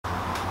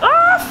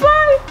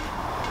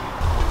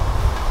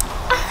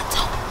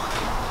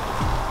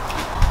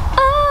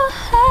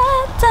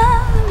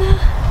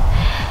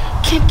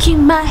can't keep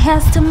my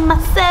hands to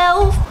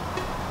myself.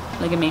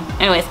 Look at me.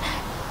 Anyways.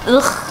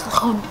 Ugh.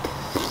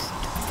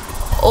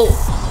 Oh.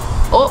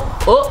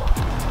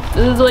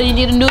 This is what you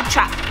need a new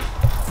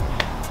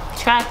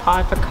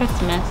tripod for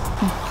Christmas.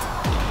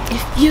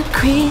 If you're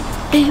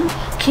creeping,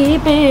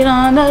 keep it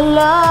on the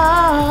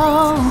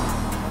low.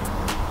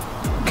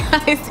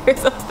 Guys, they're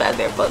so sad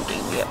they're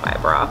poking me at my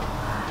bra.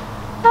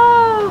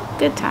 Oh,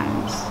 good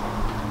times.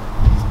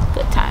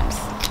 Good times.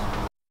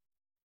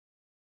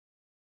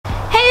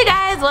 Hey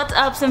guys, what's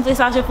up? Simply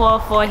Sasha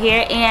 404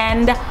 here,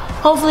 and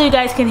hopefully you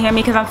guys can hear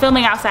me because I'm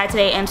filming outside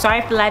today. And sorry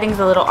if the lighting's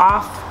a little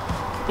off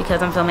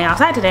because I'm filming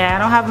outside today. I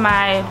don't have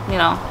my, you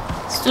know,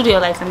 studio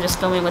lights. I'm just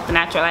filming with the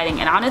natural lighting,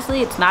 and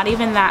honestly, it's not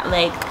even that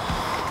like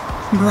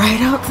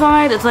bright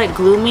outside. It's like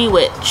gloomy,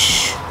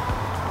 which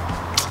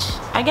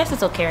I guess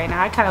it's okay right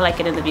now. I kind of like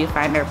it in the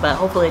viewfinder, but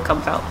hopefully it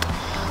comes out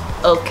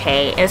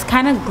okay. It's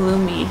kind of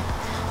gloomy,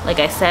 like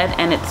I said,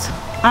 and it's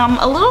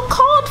a little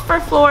cold for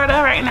Florida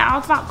right now.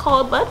 It's not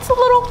cold, but it's a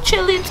little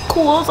chilly. It's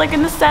cool. It's like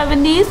in the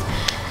 70s,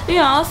 you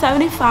know,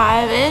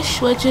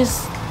 75-ish, which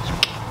is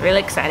really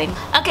exciting.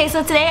 Okay,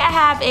 so today I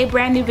have a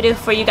brand new video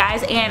for you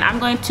guys, and I'm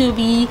going to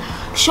be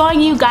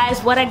showing you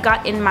guys what I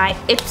got in my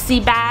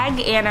Ipsy bag,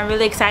 and I'm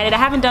really excited. I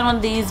haven't done one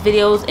of these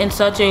videos in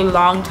such a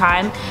long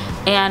time,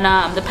 and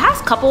the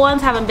past couple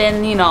ones haven't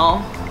been, you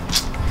know,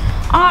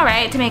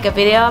 alright to make a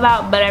video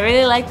about, but I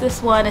really like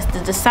this one. It's the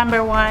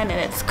December one,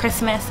 and it's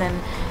Christmas,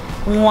 and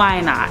why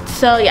not?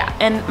 So yeah,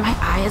 and my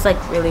eye is like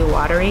really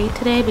watery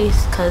today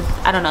because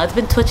I don't know, it's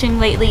been twitching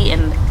lately,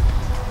 and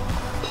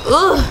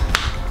ugh.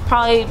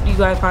 Probably you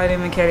guys probably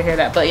didn't even care to hear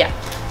that, but yeah.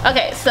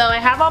 Okay, so I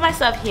have all my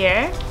stuff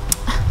here.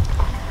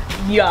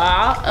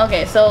 Yeah.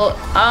 Okay, so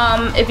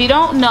if you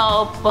don't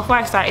know, before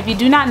I start, if you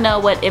do not know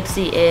what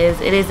Ipsy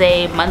is, it is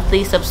a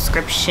monthly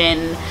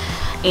subscription,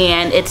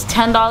 and it's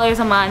 $10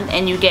 a month,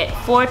 and you get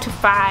 4 to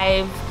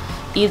 5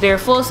 either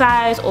full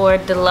size or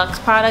deluxe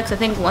products. I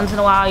think once in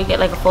a while you get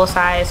like a full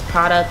size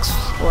products,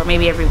 or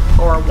maybe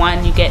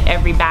one you get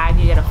every bag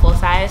you get a full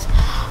size,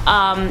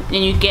 and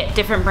you get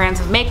different brands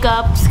of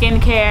makeup,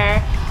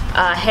 skincare,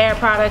 hair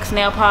products,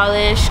 nail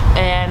polish,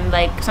 and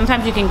like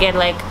sometimes you can get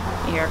like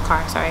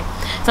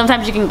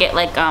sometimes you can get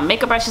like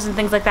makeup brushes and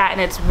things like that,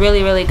 and it's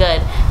really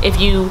good. If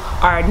you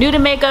are new to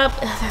makeup,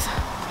 this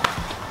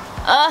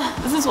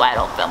is why I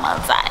don't film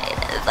outside.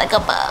 It's like a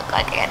bug.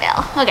 I can't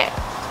tell. Okay.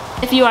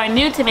 If you are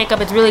new to makeup,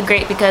 it's really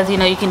great because, you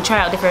know, you can try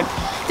out different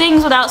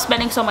things without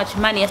spending so much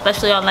money,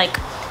 especially on like,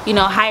 you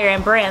know, higher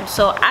end brands.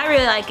 So I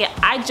really like it.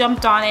 I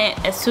jumped on it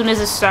as soon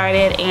as it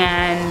started,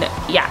 and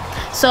yeah.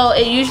 So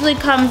it usually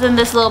comes in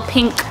this little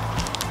pink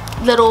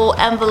little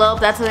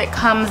envelope. That's what it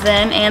comes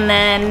in, and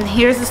then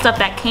here's the stuff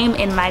that came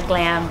in my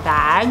glam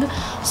bag.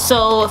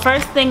 So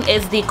first thing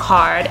is the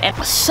card, and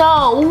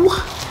so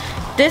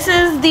this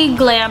is the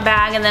glam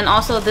bag, and then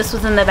also this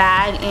was in the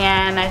bag,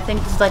 and I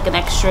think this is like an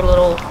extra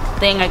little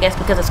thing, I guess,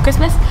 because it's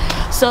Christmas.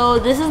 So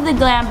this is the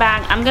glam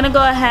bag. I'm gonna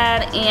go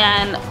ahead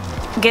and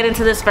get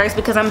into this first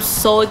because I'm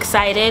so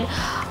excited.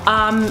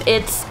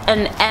 It's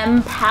an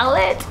M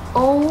palette.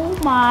 Oh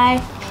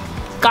my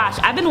gosh,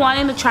 I've been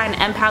wanting to try an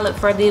M palette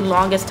for the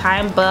longest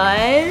time,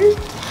 but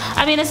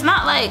I mean, it's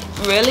not like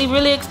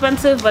really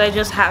expensive, but I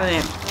just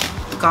haven't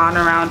gone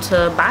around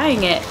to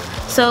buying it.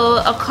 So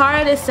a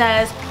card, it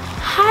says,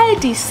 "Hi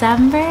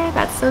December."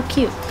 That's so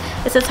cute.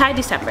 It says, "Hi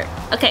December."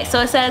 Okay,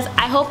 so it says,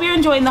 "I hope you're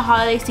enjoying the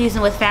holiday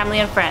season with family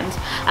and friends.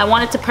 I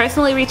wanted to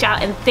personally reach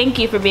out and thank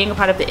you for being a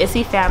part of the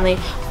Ipsy family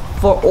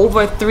for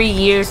over 3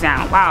 years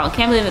now." Wow, I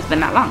can't believe it's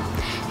been that long.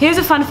 Here's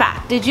a fun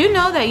fact. Did you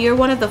know that you're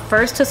one of the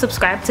first to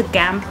subscribe to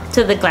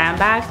the glam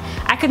bag?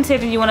 I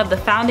consider you one of the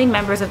founding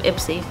members of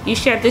Ipsy. You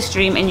shared this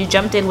dream and you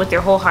jumped in with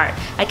your whole heart.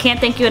 I can't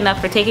thank you enough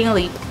for taking a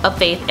leap of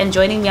faith and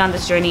joining me on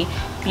this journey,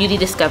 beauty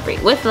discovery.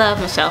 With love,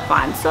 Michelle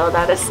Fon. So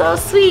that is so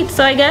sweet.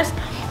 So I guess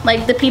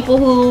like the people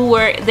who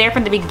were there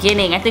from the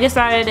beginning, I think it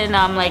started in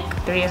like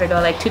 3 years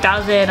ago, like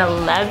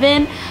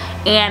 2011,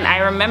 and I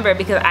remember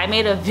because I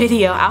made a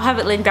video, I'll have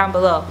it linked down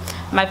below,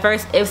 my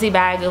first Ipsy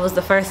bag. It was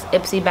the first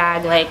Ipsy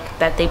bag like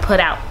that they put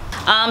out.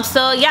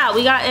 So yeah,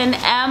 we got an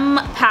M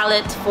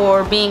palette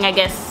for being, I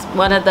guess,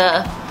 one of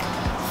the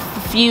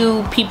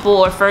few people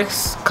or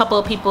first couple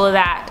of people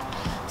that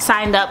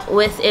signed up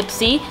with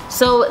Ipsy.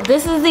 So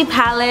this is the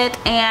palette,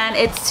 and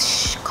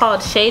it's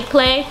called Shade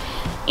Play,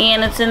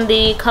 and it's in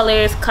the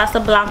colors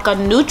Casablanca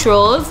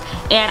Neutrals,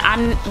 and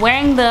I'm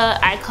wearing the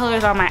eye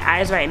colors on my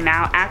eyes right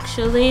now.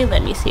 Actually,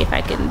 let me see if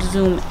I can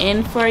zoom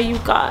in for you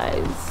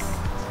guys.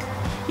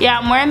 Yeah,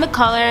 I'm wearing the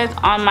colors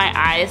on my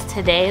eyes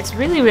today. It's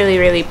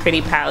really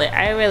pretty palette.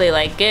 I really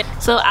like it.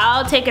 So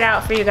I'll take it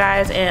out for you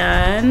guys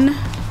and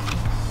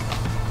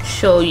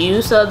show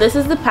you. So this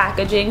is the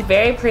packaging.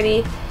 Very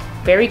pretty,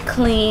 very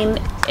clean.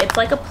 It's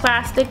like a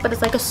plastic, but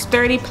it's like a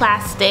sturdy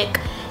plastic.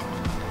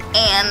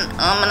 And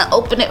I'm gonna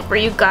open it for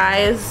you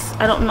guys.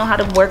 I don't know how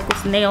to work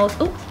with nails.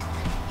 Ooh.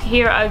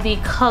 Here are the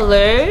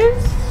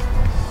colors,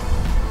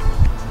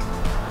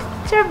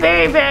 which are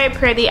very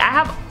pretty. I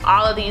have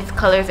all of these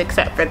colors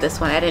except for this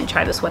one. I didn't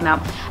try this one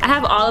out. I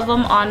have all of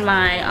them on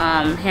my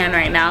hand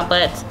right now,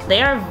 but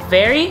they are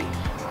very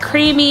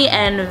creamy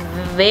and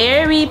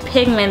very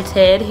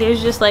pigmented.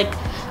 Here's just like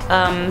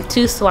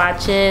 2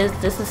 swatches.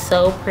 This is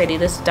so pretty,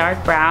 this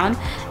dark brown,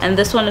 and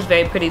this one is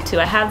very pretty too.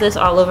 I have this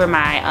all over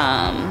my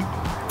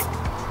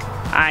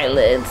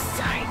eyelids.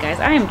 Sorry guys,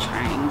 I am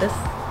trying. This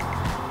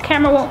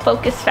camera won't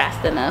focus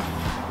fast enough.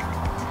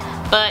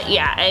 But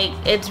yeah,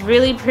 it's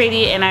really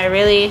pretty, and I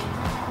really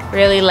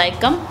like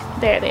them.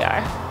 There they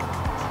are.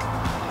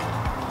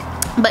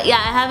 But yeah,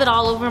 I have it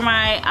all over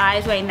my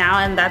eyes right now,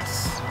 and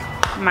that's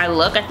my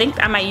look. I think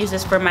I might use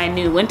this for my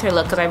new winter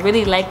look because I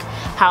really like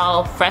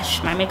how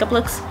fresh my makeup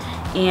looks.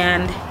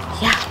 And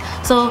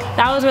yeah, so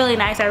that was really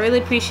nice. I really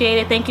appreciate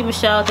it. Thank you,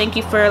 Michelle. Thank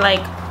you for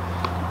like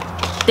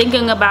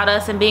thinking about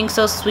us and being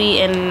so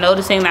sweet and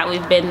noticing that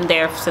we've been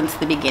there since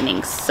the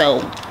beginning. So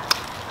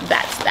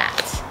that's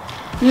that.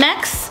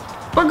 Next,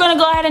 we're gonna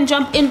go ahead and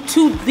jump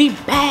into the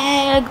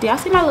bag. Do y'all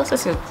see my little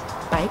sister's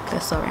bike?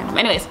 That's so random.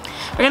 Anyways,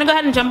 we're gonna go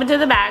ahead and jump into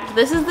the bag.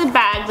 This is the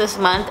bag this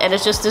month, and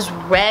it's just this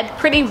red,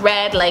 pretty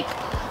red, like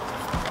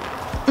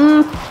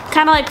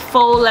kind of like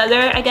faux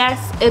leather, I guess.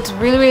 It's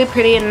really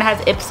pretty, and it has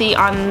Ipsy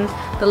on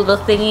the little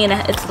thingy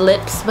and its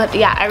lips. But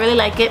yeah, I really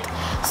like it.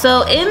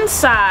 So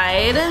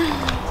inside,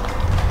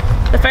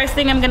 the first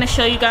thing I'm gonna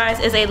show you guys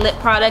is a lip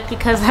product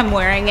because I'm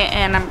wearing it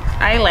and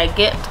I like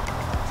it.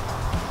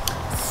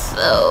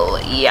 So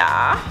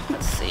yeah,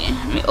 let's see,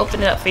 let me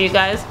open it up for you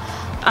guys.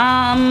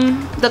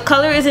 The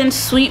color is in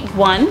Sweet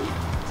 1.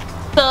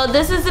 So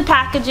this is the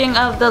packaging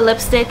of the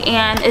lipstick,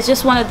 and it's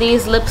just one of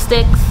these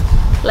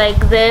lipsticks like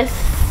this,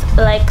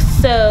 like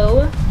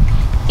so,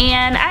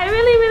 and I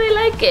really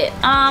like it.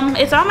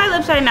 It's on my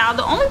lips right now.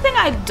 The only thing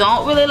I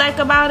don't really like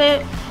about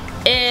it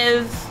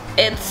is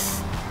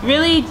it's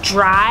really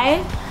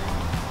dry,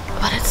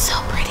 but it's so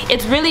pretty.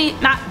 It's really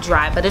not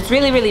dry, but it's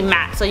really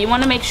matte, so you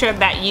want to make sure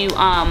that you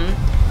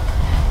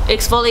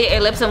exfoliate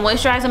your lips and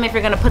moisturize them if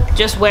you're gonna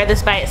just wear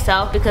this by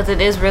itself, because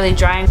it is really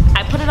drying.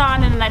 I put it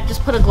on and then I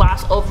just put a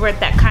gloss over it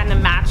that kind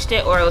of matched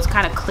it, or it was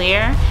kind of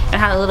clear and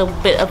had a little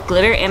bit of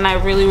glitter, and I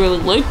really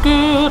like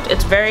it.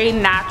 It's very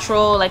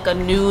natural, like a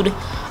nude,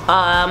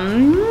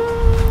 kind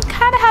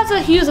of has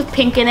a hues of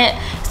pink in it,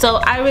 so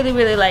I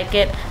really like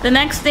it. The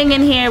next thing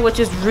in here, which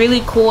is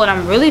really cool and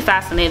I'm really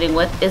fascinated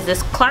with, is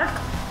this Clark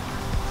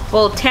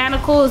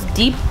Botanicals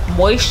Deep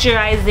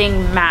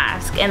Moisturizing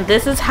Mask, and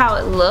this is how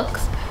it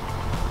looks.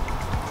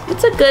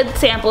 It's a good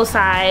sample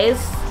size.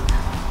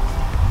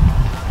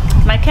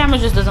 My camera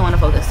just doesn't want to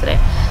focus today.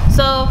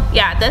 So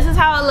yeah, this is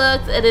how it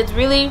looks, and it's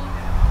really,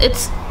 it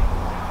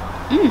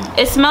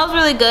smells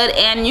really good,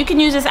 and you can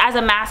use this as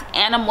a mask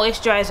and a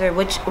moisturizer,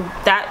 which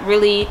that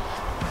really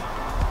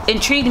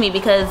intrigued me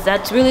because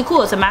that's really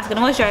cool. It's a mask and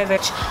a moisturizer.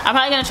 I'm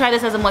probably gonna try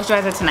this as a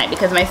moisturizer tonight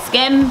because my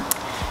skin,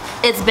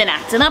 it's been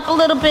acting up a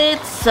little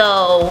bit.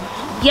 So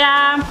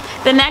yeah,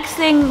 the next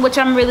thing, which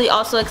I'm really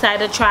also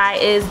excited to try,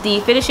 is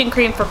the finishing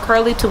cream for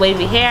curly to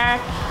wavy hair.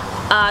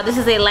 This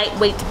is a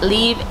lightweight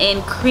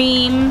leave-in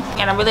cream,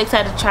 and I'm really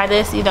excited to try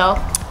this. You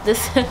know,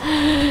 this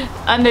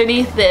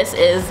underneath this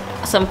is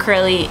some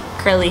curly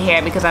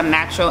hair because I'm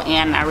natural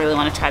and I really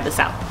want to try this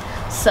out.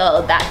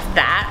 So that's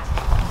that.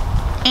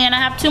 And I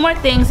have 2 more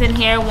things in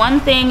here. One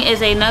thing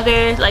is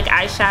another like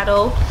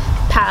eyeshadow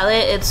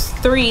palette. It's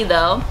 3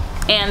 though,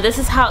 and this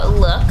is how it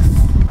looks.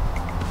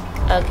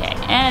 Okay,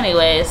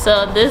 anyway,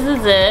 so this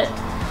is it,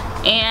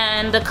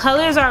 and the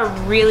colors are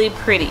really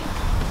pretty.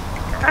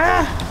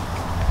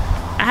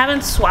 I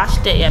haven't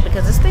swatched it yet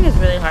because this thing is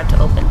really hard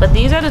to open, but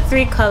these are the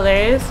 3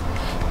 colors,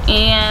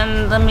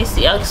 and let me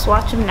see, I'll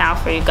swatch them now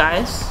for you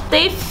guys.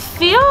 They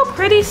feel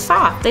pretty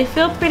soft, they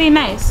feel pretty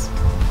nice.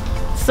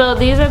 So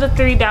these are the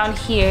 3 down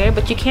here,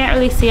 but you can't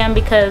really see them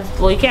because,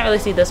 well, you can't really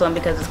see this one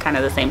because it's kind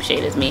of the same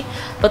shade as me,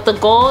 but the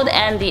gold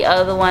and the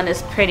other one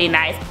is pretty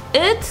nice.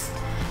 It's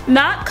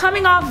not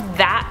coming off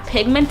that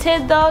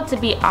pigmented though, to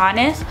be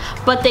honest,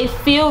 but they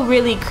feel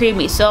really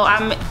creamy. So I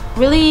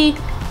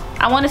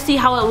want to see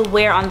how it would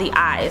wear on the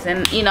eyes,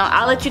 and you know,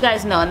 I'll let you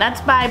guys know. And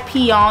that's by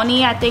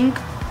Peony, I think.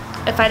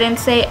 If I didn't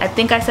say, I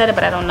think I said it,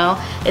 but I don't know.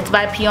 It's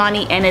by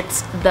Peony, and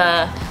it's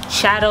the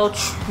Shadow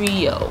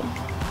Trio,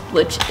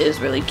 which is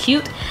really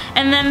cute.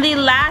 And then the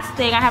last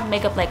thing, I have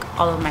makeup like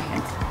all over my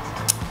hands.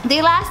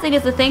 The last thing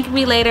is the Thank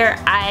Me Later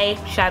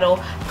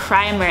eyeshadow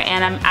primer,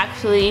 and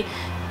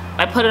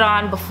I put it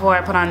on before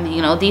I put on,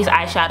 you know, these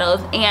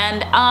eyeshadows,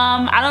 and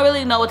I don't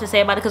really know what to say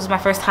about it because it's my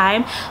first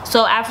time.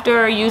 So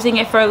after using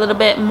it for a little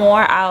bit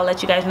more, I'll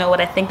let you guys know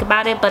what I think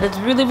about it. But it's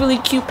really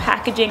cute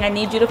packaging. I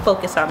need you to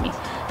focus on me.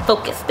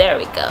 Focus, there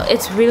we go.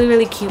 It's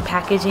really cute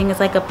packaging.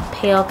 It's like a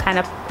pale kind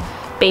of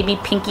baby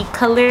pinky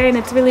color, and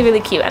it's really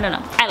cute. I don't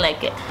know, I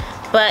like it.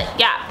 But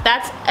yeah,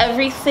 that's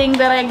everything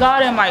that I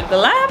got in my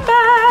glam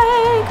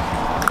bag.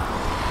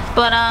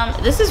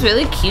 But this is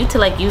really cute to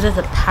like use as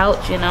a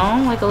pouch, you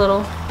know, like a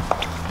little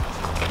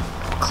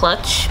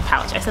clutch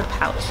pouch. I said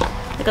pouch,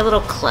 like a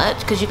little clutch,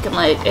 because you can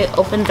like, it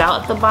opens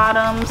out at the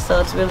bottom, so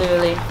it's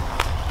really,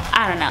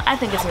 I don't know, I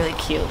think it's really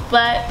cute.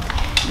 But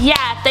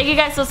yeah, thank you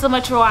guys so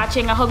much for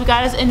watching. I hope you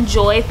guys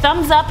enjoy.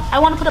 Thumbs up. I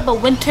want to put up a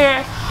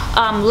winter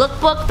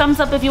lookbook. Thumbs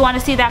up if you want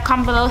to see that.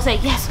 Comment below, say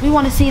yes, we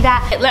want to see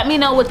that. Let me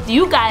know what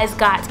you guys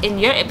got in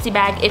your Ipsy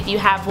bag if you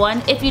have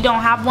one. If you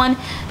don't have one,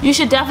 you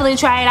should definitely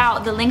try it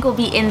out. The link will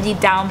be in the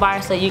down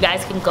bar, so you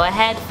guys can go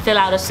ahead, fill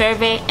out a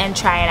survey, and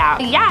try it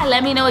out. Yeah,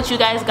 let me know what you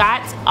guys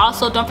got.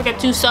 Also, don't forget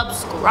to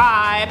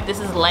subscribe. This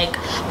is like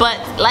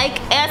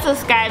and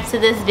subscribe to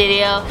this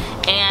video.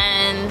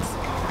 And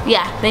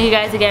yeah, thank you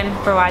guys again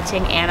for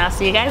watching, and I'll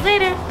see you guys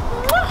later.